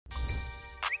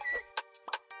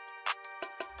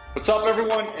What's up,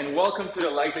 everyone, and welcome to the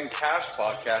Likes and Cash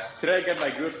podcast. Today I got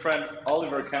my good friend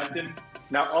Oliver Cantin.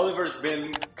 Now, Oliver's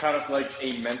been kind of like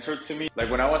a mentor to me. Like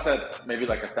when I was at maybe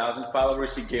like 1,000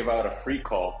 followers, he gave out a free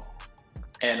call.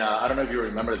 And I don't know if you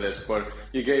remember this, but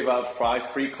you gave out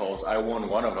 5 free calls. I won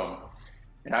one of them.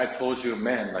 And I told you,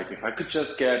 man, like if I could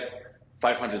just get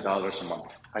 $500 a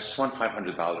month, I just want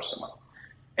 $500 a month.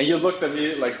 And you looked at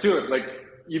me like, dude, like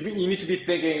you need to be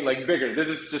thinking like bigger. This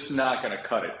is just not gonna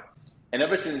cut it. And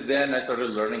ever since then, I started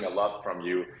learning a lot from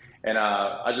you. And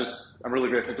I'm really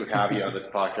grateful to have you on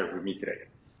this podcast with me today.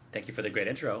 Thank you for the great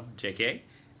intro, JK.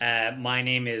 My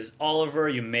name is Oliver.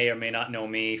 You may or may not know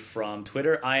me from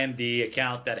Twitter. I am the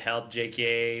account that helped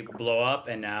JK blow up,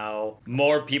 and now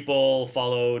more people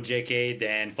follow JK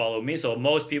than follow me. So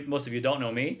most of you don't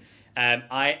know me.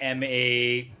 I am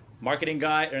a marketing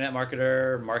guy, internet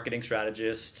marketer, marketing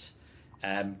strategist,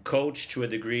 coach to a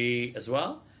degree as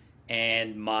well.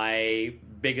 And my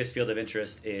biggest field of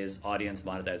interest is audience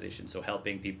monetization. So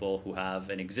helping people who have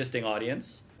an existing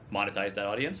audience monetize that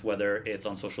audience, whether it's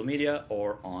on social media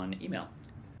or on email.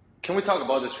 Can we talk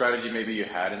about the strategy maybe you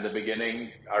had in the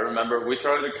beginning? I remember we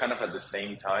started kind of at the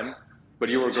same time, but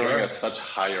you were growing at such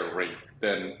higher rate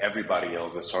than everybody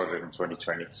else that started in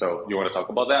 2020. So you want to talk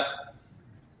about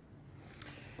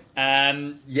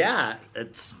that? Yeah,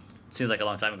 it seems like a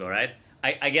long time ago, right?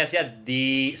 I guess,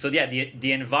 the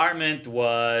environment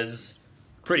was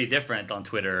pretty different on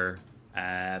Twitter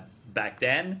back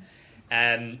then.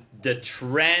 And the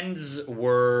trends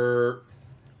were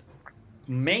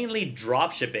mainly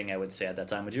drop shipping, I would say, at that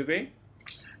time. Would you agree?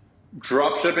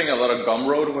 Drop shipping, a lot of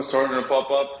Gumroad was starting to pop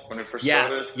up when it first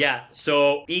started. Yeah,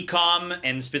 so e-com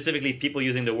and specifically people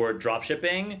using the word drop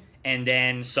shipping, and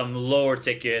then some lower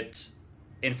ticket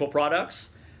info products.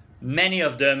 Many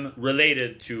of them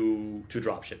related to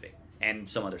drop shipping and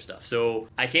some other stuff. So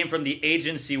I came from the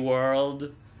agency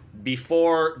world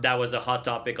before that was a hot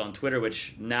topic on Twitter,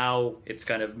 which now it's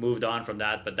kind of moved on from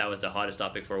that, but that was the hottest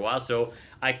topic for a while. So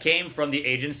I came from the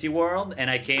agency world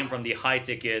and I came from the high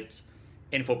ticket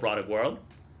info product world.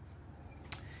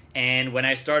 And when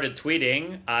I started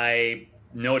tweeting, I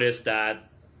noticed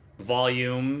that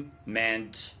volume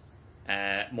meant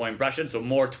more impressions. So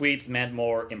more tweets meant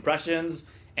more impressions.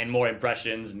 And more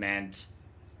impressions meant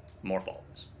more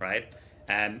followers, right?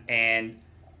 And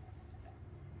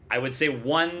I would say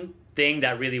one thing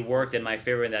that really worked in my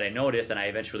favor and that I noticed and I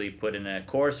eventually put in a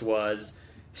course was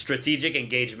strategic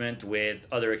engagement with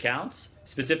other accounts,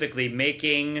 specifically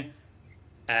making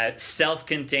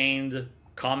self-contained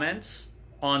comments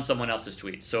on someone else's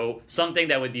tweet. So something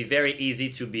that would be very easy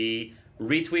to be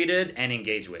retweeted and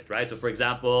engaged with, right? So for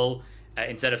example,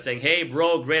 instead of saying, hey,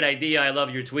 bro, great idea, I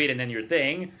love your tweet, and then your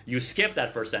thing, you skip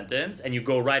that first sentence and you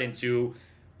go right into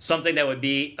something that would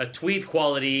be a tweet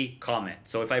quality comment.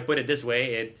 So if I put it this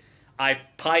way, I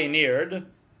pioneered,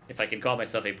 if I can call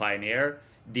myself a pioneer,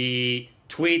 the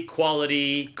tweet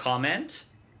quality comment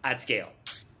at scale.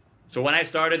 So when I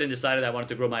started and decided I wanted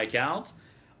to grow my account,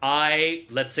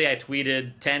 let's say I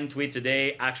tweeted 10 tweets a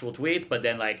day, actual tweets, but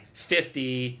then like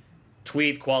 50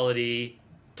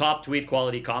 top tweet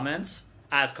quality comments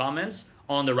as comments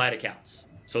on the right accounts.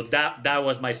 So that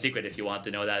was my secret, if you want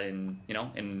to know that in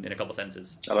a couple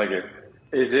sentences. I like it.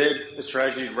 Is it a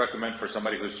strategy you'd recommend for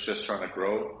somebody who's just trying to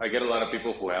grow? I get a lot of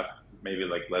people who have maybe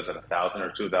like less than 1,000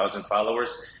 or 2,000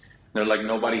 followers. They're like,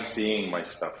 nobody's seeing my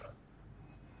stuff.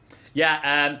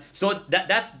 Yeah, so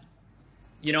that's,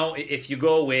 if you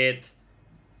go with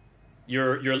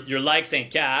your likes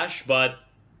ain't cash, but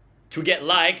to get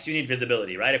likes, you need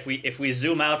visibility, right? If we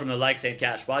zoom out from the Likes and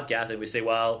Cash podcast and we say,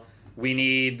 well, we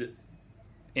need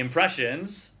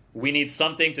impressions, we need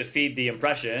something to feed the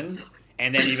impressions,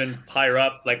 and then even higher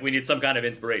up, like we need some kind of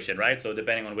inspiration, right? So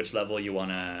depending on which level you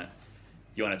wanna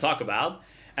talk about.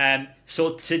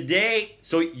 So today,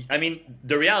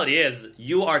 the reality is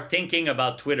you are thinking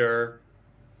about Twitter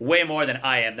way more than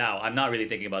I am now. I'm not really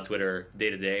thinking about Twitter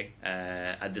day to day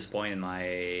at this point in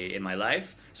my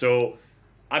life. So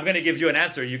I'm going to give you an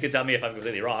answer. You can tell me if I'm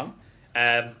completely wrong.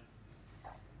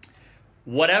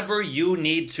 Whatever you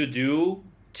need to do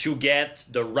to get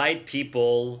the right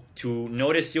people to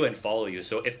notice you and follow you.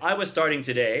 So if I was starting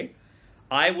today,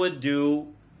 I would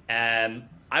design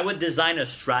a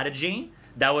strategy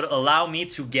that would allow me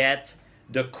to get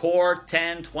the core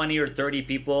 10, 20, or 30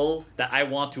 people that I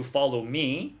want to follow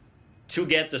me to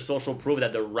get the social proof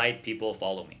that the right people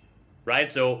follow me,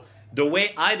 right? So the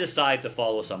way I decide to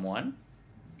follow someone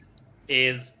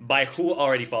is by who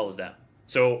already follows them.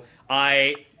 So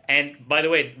and by the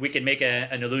way, we can make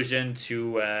an allusion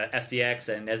to FTX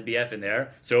and SBF in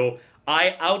there. So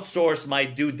I outsource my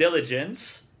due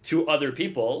diligence to other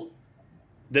people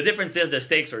The difference is the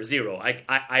stakes are zero.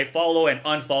 I follow and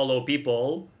unfollow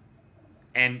people,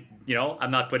 and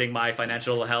I'm not putting my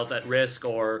financial health at risk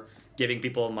or giving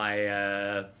people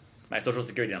my my social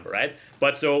security number, right?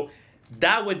 But so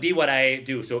that would be what I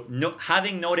do. So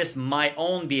having noticed my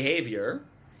own behavior,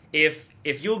 if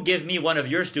you give me one of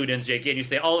your students, JK, and you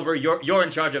say, Oliver, you're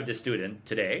in charge of this student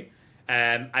today,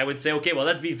 I would say, okay, well,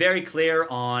 let's be very clear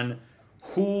on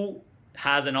who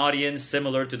has an audience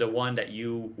similar to the one that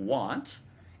you want,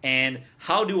 and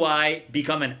how do I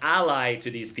become an ally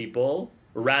to these people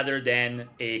rather than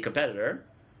a competitor.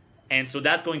 And so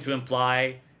that's going to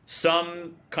imply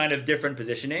some kind of different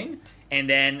positioning. And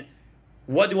then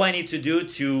what do I need to do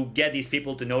to get these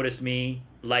people to notice me,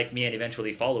 like me, and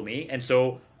eventually follow me? And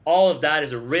so all of that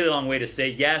is a really long way to say,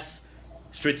 yes,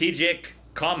 strategic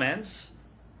comments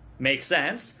make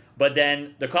sense, but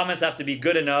then the comments have to be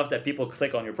good enough that people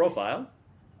click on your profile.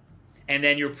 And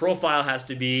then your profile has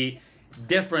to be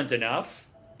different enough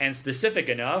and specific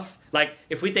enough. Like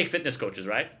if we take fitness coaches,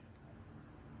 right?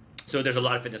 So there's a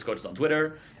lot of fitness coaches on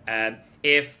Twitter.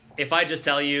 If I just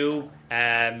tell you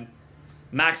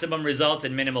maximum results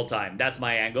in minimal time, that's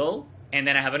my angle, and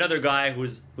then I have another guy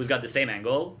who's got the same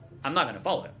angle, I'm not going to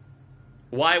follow him.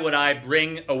 Why would I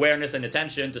bring awareness and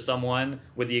attention to someone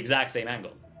with the exact same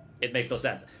angle? It makes no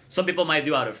sense. Some people might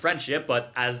do out of friendship,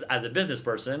 but as a business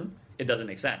person, it doesn't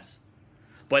make sense.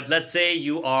 But let's say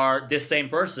you are this same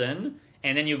person,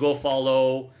 and then you go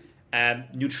follow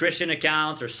nutrition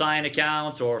accounts or science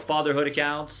accounts or fatherhood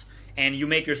accounts, and you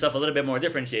make yourself a little bit more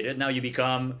differentiated. Now you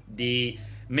become the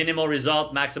minimal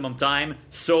result, maximum time,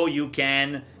 so you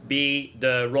can be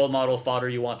the role model father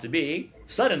you want to be.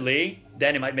 Suddenly,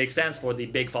 then it might make sense for the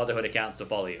big fatherhood accounts to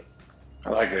follow you.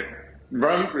 I like it.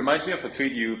 Reminds me of a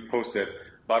tweet you posted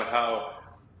about how,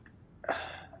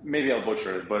 maybe I'll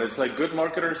butcher it, but it's like good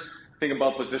marketers think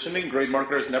about positioning, great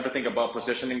marketers never think about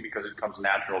positioning because it comes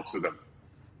natural to them.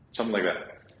 Something like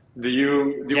that.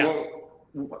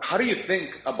 How do you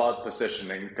think about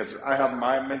positioning? Because I have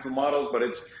my mental models, but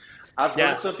I've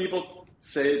heard some people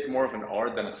say it's more of an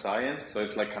art than a science, so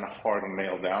it's like kind of hard to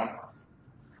nail down.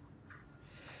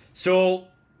 So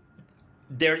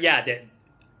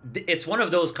it's one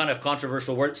of those kind of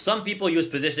controversial words. Some people use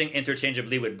positioning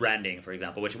interchangeably with branding, for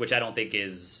example, which I don't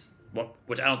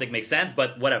think makes sense,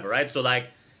 but whatever, right? So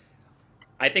like,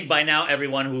 I think by now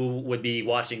everyone who would be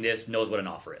watching this knows what an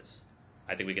offer is.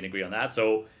 I think we can agree on that.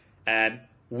 So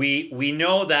we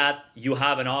know that you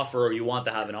have an offer or you want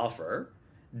to have an offer.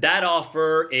 That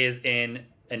offer is in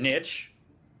a niche.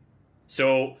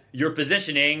 So your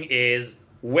positioning is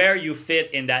where you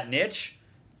fit in that niche,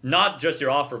 not just your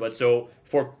offer, but so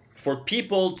for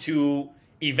people to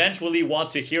eventually want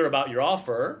to hear about your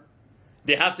offer,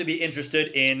 they have to be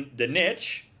interested in the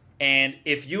niche. And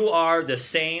if you are the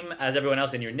same as everyone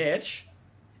else in your niche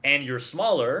and you're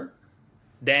smaller,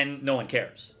 then no one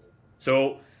cares.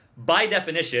 So by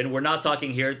definition, we're not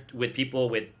talking here with people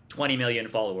with 20 million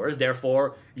followers.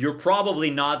 Therefore, you're probably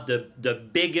not the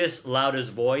biggest,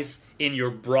 loudest voice in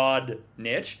your broad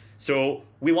niche. So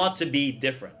we want to be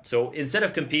different. So instead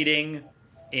of competing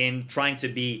in trying to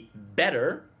be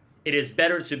better, it is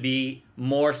better to be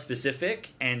more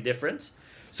specific and different.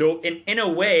 So in a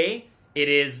way, it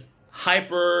is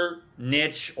hyper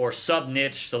niche or sub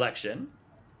niche selection.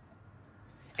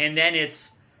 And then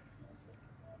it's,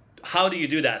 how do you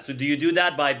do that? So do you do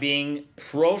that by being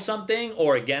pro something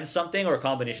or against something or a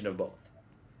combination of both?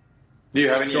 Do you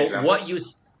have any examples? What you,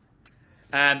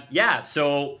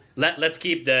 so let's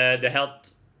keep the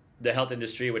health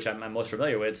industry, which I'm most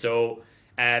familiar with. So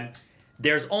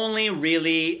there's only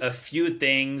really a few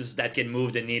things that can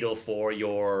move the needle for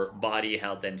your body,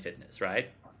 health, and fitness, right?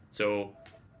 So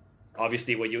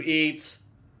obviously what you eat,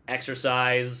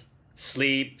 exercise,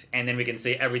 sleep, and then we can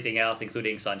say everything else,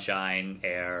 including sunshine,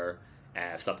 air,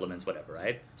 supplements, whatever,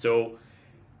 right? So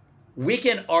we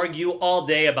can argue all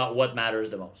day about what matters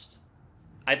the most.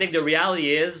 I think the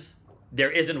reality is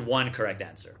there isn't one correct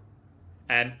answer.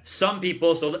 And some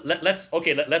people, so let's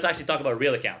actually talk about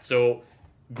real accounts. So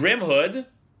Grim Hood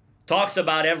talks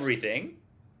about everything,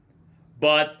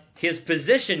 but his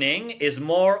positioning is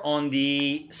more on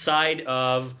the side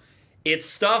of it's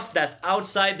stuff that's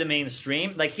outside the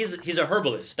mainstream. Like he's a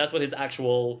herbalist. That's what his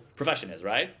actual profession is,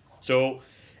 right? So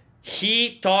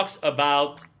he talks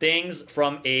about things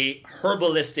from a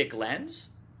herbalistic lens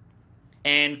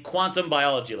and quantum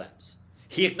biology lens.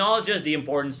 He acknowledges the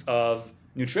importance of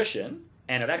nutrition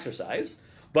and of exercise,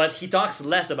 but he talks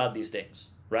less about these things,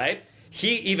 right?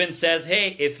 He even says,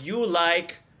 hey, if you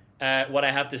like what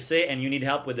I have to say and you need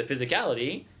help with the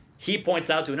physicality, he points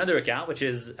out to another account, which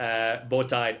is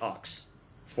Bowtied Ox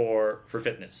for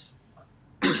fitness,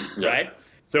 right?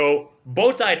 So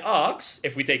bow-tied ox,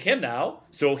 if we take him now,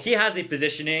 so he has a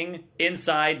positioning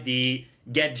inside the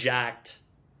get jacked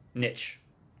niche.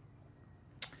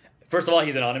 First of all,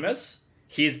 he's anonymous.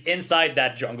 He's inside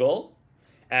that jungle.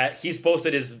 He's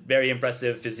posted his very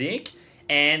impressive physique,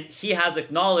 and he has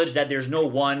acknowledged that there's no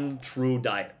one true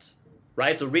diet,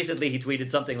 right? So recently he tweeted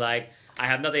something like, I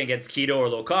have nothing against keto or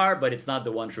low carb, but it's not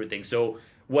the one true thing. So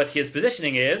what his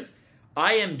positioning is,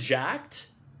 I am jacked,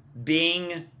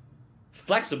 being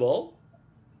flexible.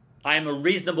 I'm a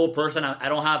reasonable person. I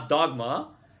don't have dogma.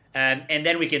 And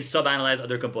then we can sub-analyze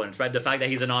other components, right? The fact that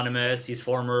he's anonymous, he's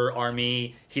former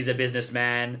army, he's a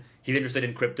businessman, he's interested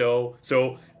in crypto.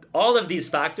 So all of these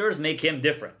factors make him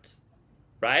different,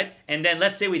 right? And then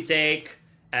let's say we take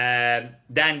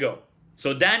Dango.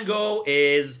 So Dango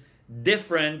is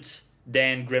different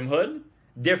than Grimhood,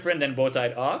 different than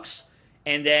Bow-Tied Ox.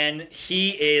 And then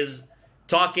he is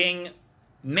talking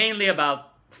mainly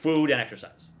about food and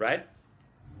exercise, right?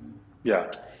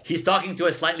 Yeah. He's talking to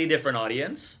a slightly different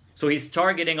audience. So he's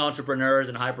targeting entrepreneurs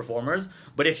and high performers.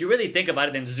 But if you really think about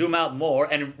it and zoom out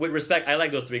more, and with respect, I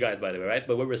like those three guys, by the way, right?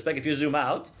 But with respect, if you zoom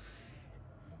out,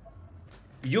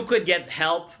 you could get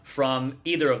help from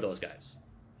either of those guys.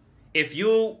 If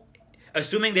you,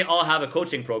 assuming they all have a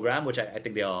coaching program, which I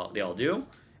think they all do,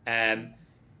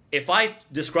 if I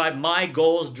describe my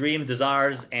goals, dreams,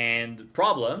 desires, and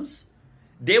problems,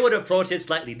 they would approach it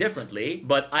slightly differently,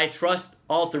 but I trust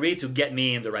all three to get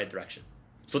me in the right direction.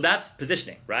 So that's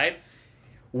positioning, right?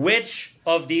 Which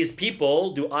of these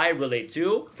people do I relate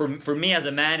to? For me as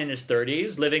a man in his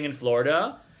 30s, living in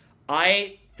Florida,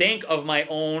 I think of my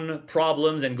own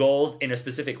problems and goals in a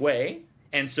specific way.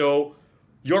 And so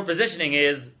your positioning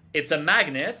is, it's a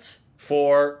magnet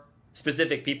for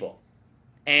specific people.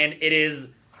 And its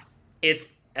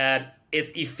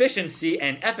efficiency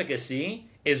and efficacy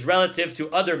is relative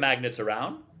to other magnets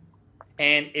around.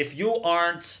 And if you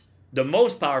aren't the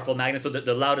most powerful magnet, so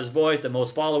the loudest voice, the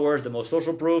most followers, the most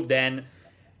social proof, then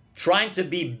trying to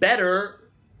be better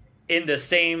in the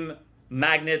same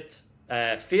magnet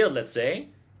field, let's say,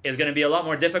 is going to be a lot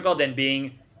more difficult than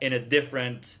being in a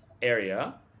different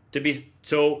area.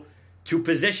 To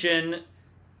position.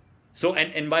 So,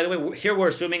 and by the way, here we're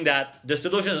assuming that the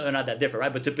solutions are not that different,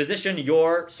 right? But to position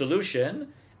your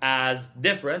solution as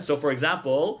different. So, for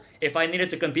example, if I needed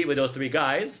to compete with those three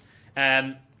guys,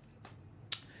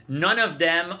 none of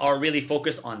them are really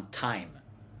focused on time,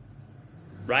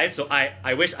 right? So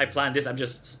I wish I planned this. I'm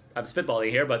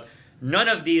spitballing here, but none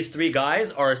of these three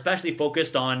guys are especially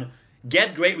focused on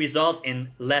get great results in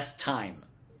less time.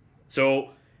 So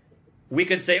we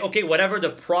could say, okay, whatever the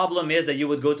problem is that you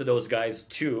would go to those guys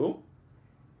to,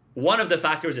 one of the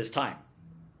factors is time,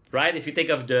 right? If you think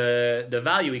of the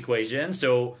value equation,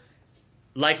 so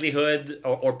likelihood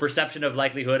or perception of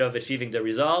likelihood of achieving the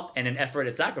result and an effort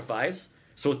and sacrifice.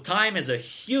 So time is a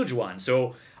huge one.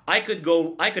 So I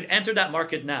could enter that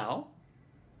market now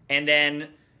and then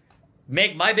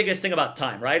make my biggest thing about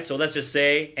time, right? So let's just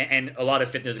say, and a lot of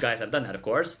fitness guys have done that, of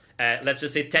course. Let's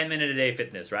just say 10-minute a day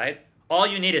fitness, right? All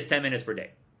you need is 10 minutes per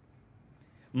day.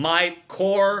 My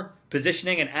core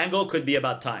positioning and angle could be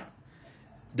about time.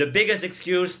 The biggest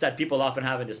excuse that people often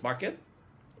have in this market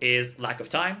is lack of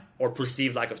time or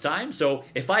perceived lack of time. So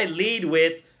if I lead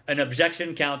with an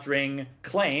objection countering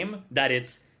claim that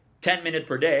it's 10 minutes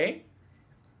per day,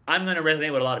 I'm going to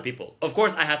resonate with a lot of people. Of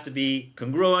course, I have to be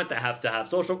congruent. I have to have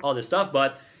social, all this stuff,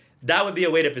 but that would be a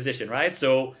way to position, right?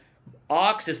 So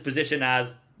Ox is positioned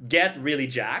as get really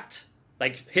jacked,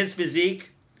 like his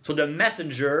physique. So the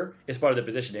messenger is part of the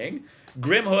positioning.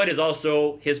 Grimhood is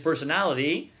also his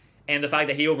personality and the fact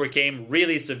that he overcame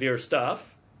really severe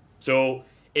stuff. So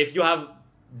if you have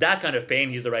that kind of pain,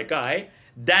 he's the right guy.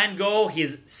 Dango,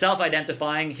 he's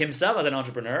self-identifying himself as an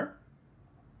entrepreneur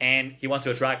and he wants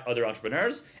to attract other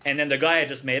entrepreneurs. And then the guy I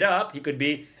just made up, he could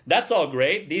be, that's all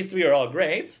great. These three are all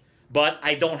great, but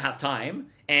I don't have time.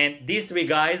 And these three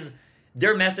guys,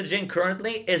 their messaging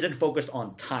currently isn't focused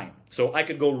on time. So I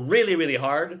could go really, really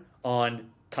hard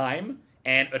on time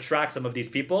and attract some of these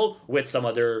people with some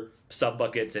other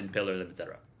sub-buckets and pillars, and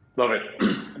etc. Love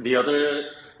it. The other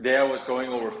day I was going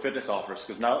over fitness offers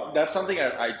because now that's something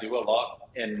I do a lot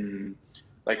in,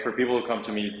 like for people who come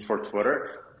to me for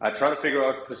Twitter, I try to figure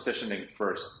out positioning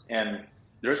first. And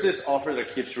there's this offer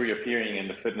that keeps reappearing in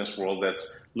the fitness world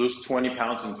that's lose 20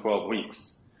 pounds in 12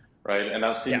 weeks, right? And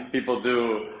I've seen people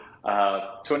do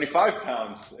 25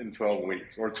 pounds in 12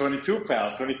 weeks or 22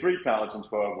 pounds, 23 pounds in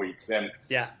 12 weeks. And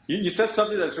you said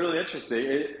something that's really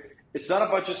interesting. It's not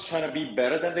about just trying to be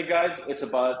better than the guys. It's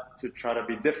about to try to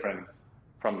be different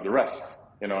from the rest.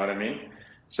 You know what I mean?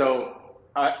 So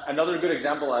another good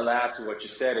example I'll add to what you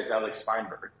said is Alex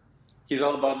Feinberg. He's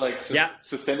all about like Yeah.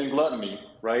 sustaining gluttony,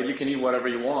 right? You can eat whatever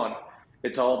you want.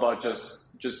 It's all about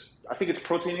just I think it's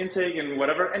protein intake and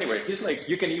whatever. Anyway, he's like,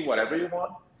 you can eat whatever you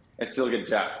want and still get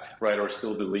jacked, right? Or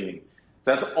still be lean.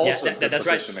 So that's also good that's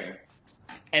positioning. right.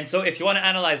 And so if you want to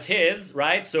analyze his,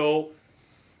 right? So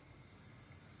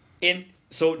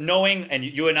knowing, and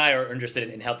you and I are interested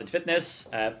in health and fitness.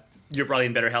 You're probably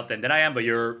in better health than I am, but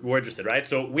we're interested, right?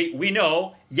 So we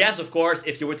know, yes, of course,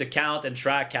 if you were to count and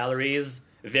track calories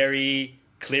very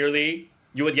clearly,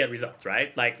 you would get results,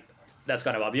 right? Like, that's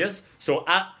kind of obvious. So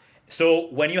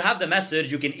when you have the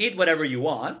message, you can eat whatever you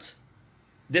want.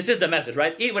 This is the message,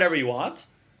 right? Eat whatever you want.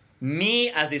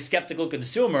 Me, as a skeptical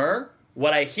consumer,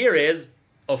 what I hear is,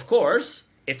 of course,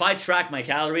 if I track my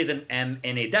calories and am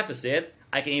in a deficit,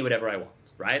 I can eat whatever I want,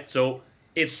 right? So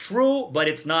it's true, but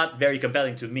it's not very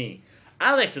compelling to me.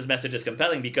 Alex's message is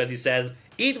compelling because he says,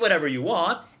 eat whatever you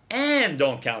want and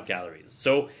don't count calories.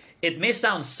 So it may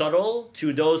sound subtle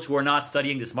to those who are not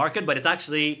studying this market, but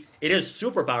it is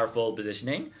super powerful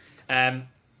positioning.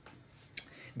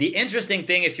 The interesting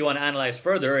thing, if you want to analyze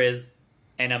further, is,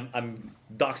 and I'm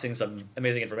doxing some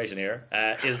amazing information here,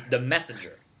 is the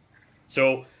messenger.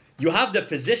 So you have the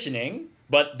positioning,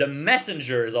 but the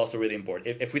messenger is also really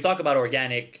important. If we talk about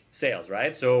organic sales,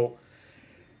 right? So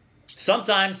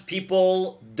sometimes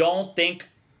people don't think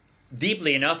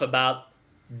deeply enough about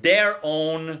their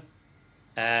own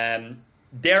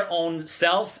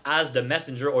self as the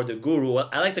messenger or the guru.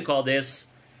 I like to call this.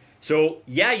 So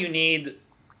yeah, you need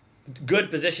good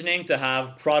positioning to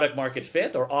have product market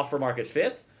fit or offer market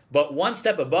fit, but one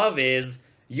step above is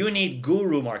you need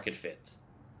guru market fit.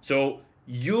 So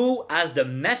you, as the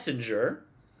messenger,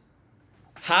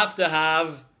 have to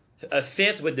have a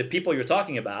fit with the people you're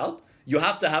talking about. You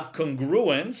have to have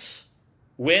congruence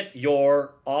with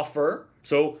your offer.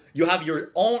 So you have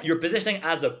your positioning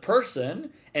as a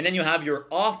person, and then you have your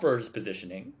offer's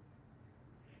positioning.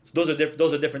 So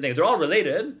those are different things. They're all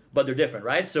related, but they're different,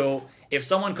 right? So if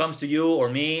someone comes to you or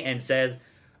me and says,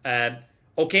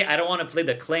 okay, I don't want to play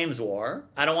the claims war.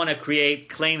 I don't want to create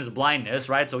claims blindness,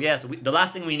 right? So yes, the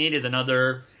last thing we need is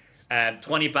another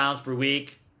 20 pounds per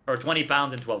week or 20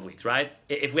 pounds in 12 weeks, right?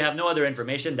 If we have no other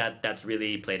information, that's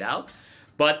really played out.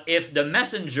 But if the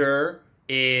messenger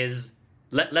is,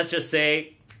 let's just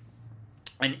say,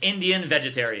 an Indian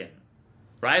vegetarian,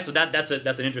 right? So that's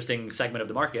an interesting segment of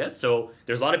the market. So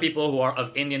there's a lot of people who are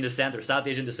of Indian descent or South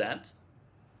Asian descent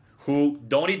who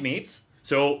don't eat meat.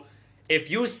 So if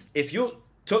you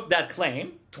took that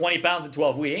claim, 20 pounds in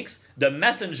 12 weeks, the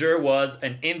messenger was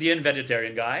an Indian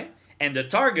vegetarian guy, and the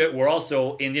target were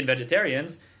also Indian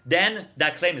vegetarians, then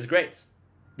that claim is great.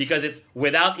 Because it's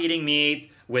without eating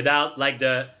meat, without, like,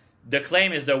 the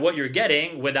claim is what you're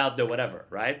getting without the whatever,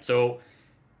 right? So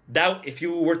that, if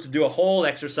you were to do a whole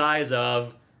exercise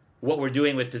of what we're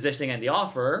doing with positioning and the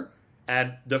offer,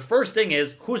 the first thing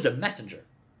is, who's the messenger?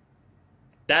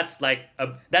 That's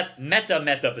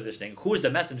meta positioning. Who's the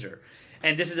messenger?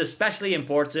 And this is especially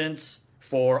important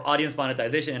for audience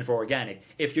monetization and for organic.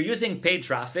 If you're using paid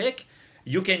traffic,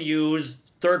 you can use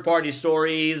third-party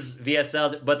stories,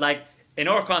 VSL, but like in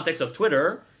our context of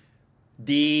Twitter,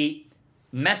 the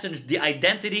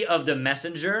identity of the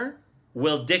messenger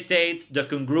will dictate the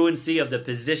congruency of the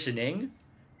positioning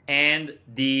and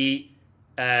the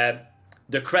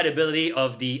credibility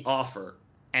of the offer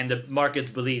and the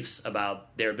market's beliefs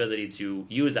about their ability to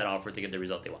use that offer to get the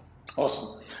result they want.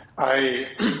 Awesome. We're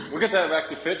going to back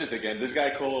to fitness again. This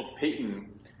guy called Peyton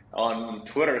on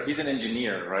Twitter, he's an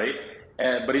engineer, right?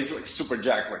 But he's like super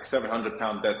jacked, like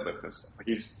 700-pound deadlift and stuff.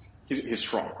 He's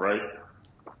strong, right?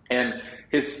 And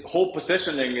his whole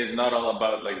positioning is not all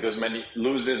about like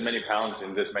lose this many pounds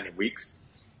in this many weeks.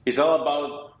 He's all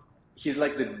about, he's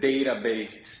like the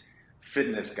data-based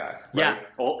fitness guy. Right?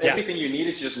 Yeah. Everything you need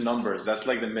is just numbers. That's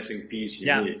like the missing piece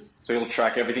you need. So he'll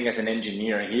track everything as an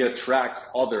engineer, and he attracts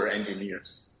other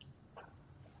engineers.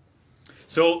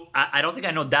 So I don't think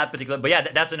I know that particular, but yeah,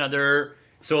 that's another.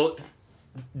 So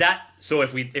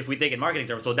if we take in marketing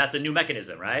terms, so that's a new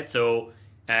mechanism, right? So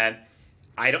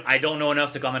I don't know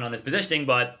enough to comment on this positioning,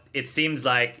 but it seems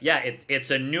like it's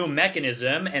a new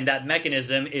mechanism, and that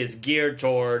mechanism is geared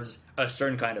towards a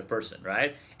certain kind of person,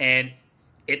 right? And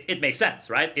it makes sense,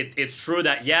 right? It's true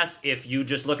that yes, if you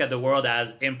just look at the world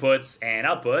as inputs and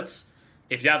outputs,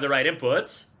 if you have the right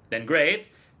inputs, then great.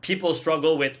 People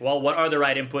struggle with, well, what are the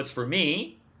right inputs for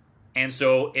me? And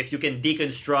so if you can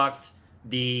deconstruct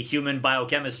the human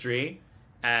biochemistry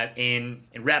in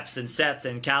reps and sets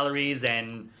and calories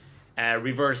and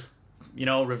reverse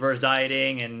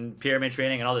dieting and pyramid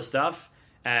training and all this stuff,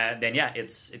 then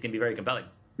it can be very compelling.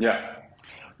 Yeah.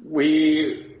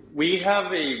 We We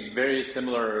have a very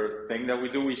similar thing that we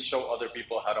do. We show other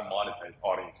people how to monetize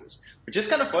audiences, which is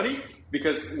kind of funny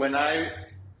because when I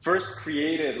first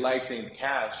created Likes in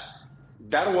Cash,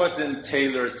 that wasn't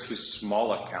tailored to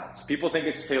small accounts. People think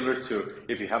it's tailored to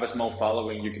if you have a small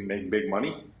following, you can make big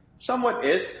money. Somewhat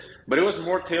is, but it was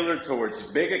more tailored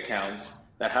towards big accounts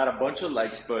that had a bunch of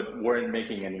likes but weren't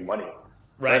making any money.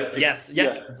 Right. Yes.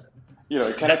 Yeah. You know,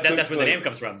 it kind of that's where the name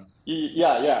comes from.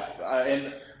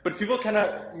 Yeah. But people kind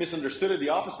of misunderstood it the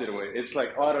opposite way. It's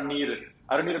like, oh, I don't need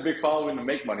a big following to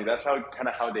make money. That's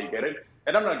how they get it.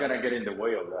 And I'm not gonna get in the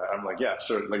way of that. I'm like, yeah,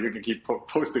 sure. Like you can keep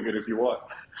posting it if you want.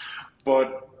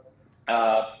 But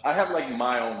I have like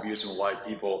my own views on why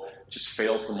people just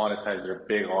fail to monetize their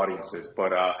big audiences.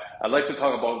 But I'd like to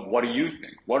talk about, what do you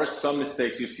think? What are some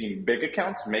mistakes you've seen big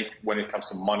accounts make when it comes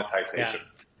to monetization?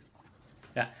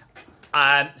 Yeah.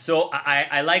 So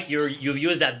I like you've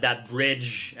used that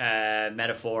bridge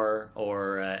metaphor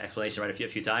or explanation, right, a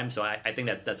few times. So I think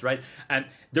that's right. And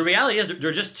the reality is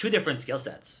they're just two different skill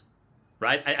sets,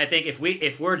 right? I think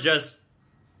if we're just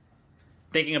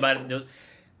thinking about it,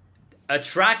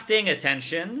 attracting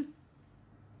attention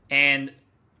and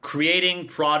creating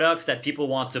products that people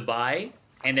want to buy,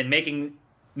 and then making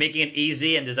it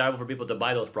easy and desirable for people to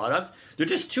buy those products, they're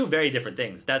just two very different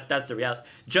things. That's the reality.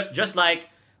 Just like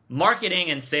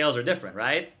marketing and sales are different,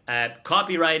 right?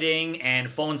 Copywriting and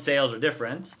phone sales are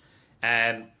different.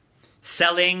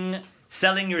 Selling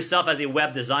yourself as a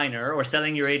web designer or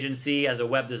selling your agency as a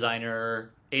web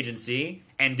designer agency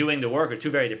and doing the work are two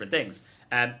very different things.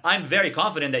 I'm very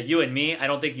confident that you and me, I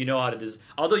don't think you know how to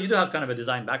although you do have kind of a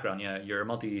design background, yeah, you're a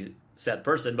multi-set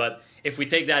person, but if we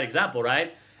take that example,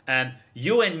 right?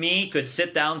 You and me could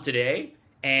sit down today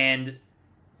and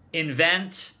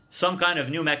invent some kind of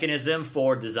new mechanism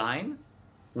for design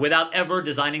without ever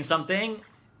designing something,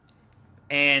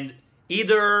 and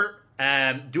either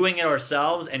doing it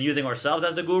ourselves and using ourselves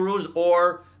as the gurus,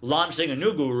 or launching a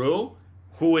new guru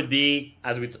who would be,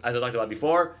 as I talked about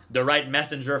before, the right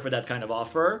messenger for that kind of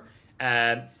offer.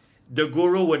 The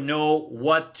guru would know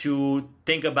what to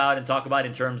think about and talk about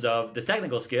in terms of the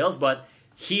technical skills, but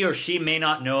he or she may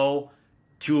not know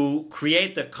to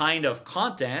create the kind of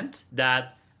content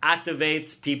that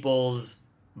activates people's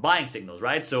buying signals,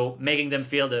 right? So making them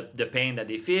feel the pain that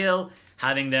they feel,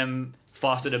 having them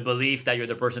foster the belief that you're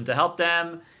the person to help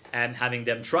them, and having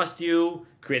them trust you,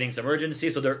 creating some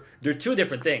urgency. So they're two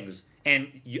different things.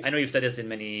 And I know you've said this in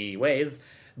many ways.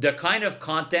 The kind of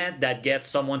content that gets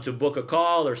someone to book a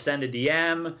call or send a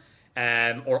DM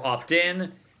or opt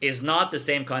in is not the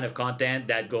same kind of content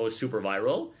that goes super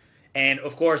viral. And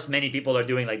of course, many people are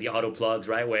doing like the auto plugs,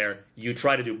 right? Where you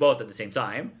try to do both at the same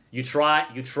time. You try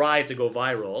to go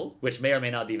viral, which may or may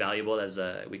not be valuable, as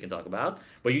we can talk about.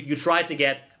 But you try to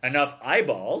get enough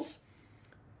eyeballs,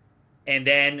 and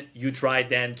then you try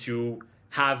then to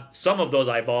have some of those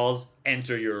eyeballs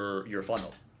enter your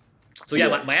funnel. So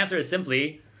yeah, my answer is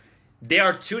simply, they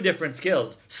are two different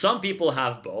skills. Some people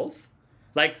have both.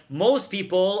 Like most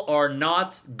people are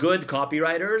not good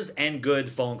copywriters and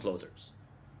good phone closers.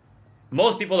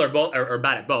 Most people are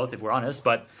bad at both, if we're honest,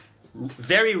 but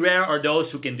very rare are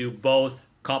those who can do both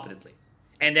competently.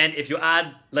 And then if you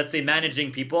add, let's say,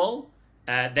 managing people,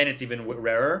 then it's even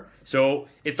rarer. So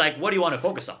it's like, what do you want to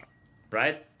focus on,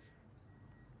 right?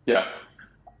 Yeah.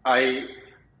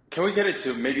 Can we get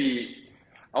into maybe,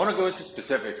 I want to go into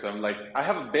specifics. I'm like, I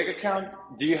have a big account.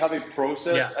 Do you have a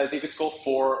process? Yeah. I think it's called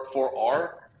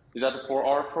 4R. Is that the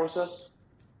 4R process?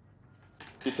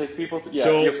 You take people to,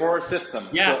 your 4R system.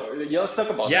 Yeah. So let's talk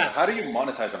about that. How do you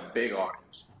monetize a big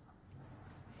audience?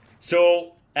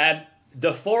 So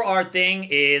the 4R thing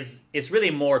it's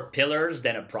really more pillars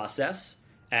than a process.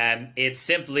 It's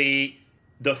simply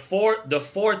the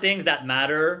four things that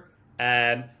matter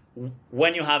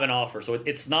when you have an offer. So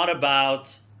it's not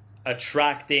about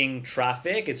attracting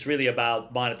traffic. It's really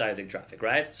about monetizing traffic,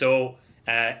 right? So,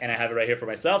 and I have it right here for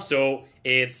myself. So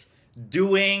it's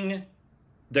doing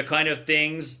the kind of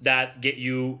things that get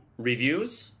you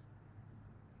reviews,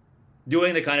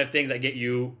 doing the kind of things that get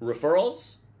you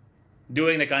referrals,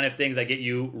 doing the kind of things that get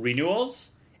you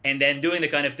renewals, and then doing the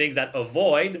kind of things that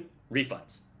avoid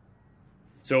refunds.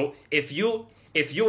 So if you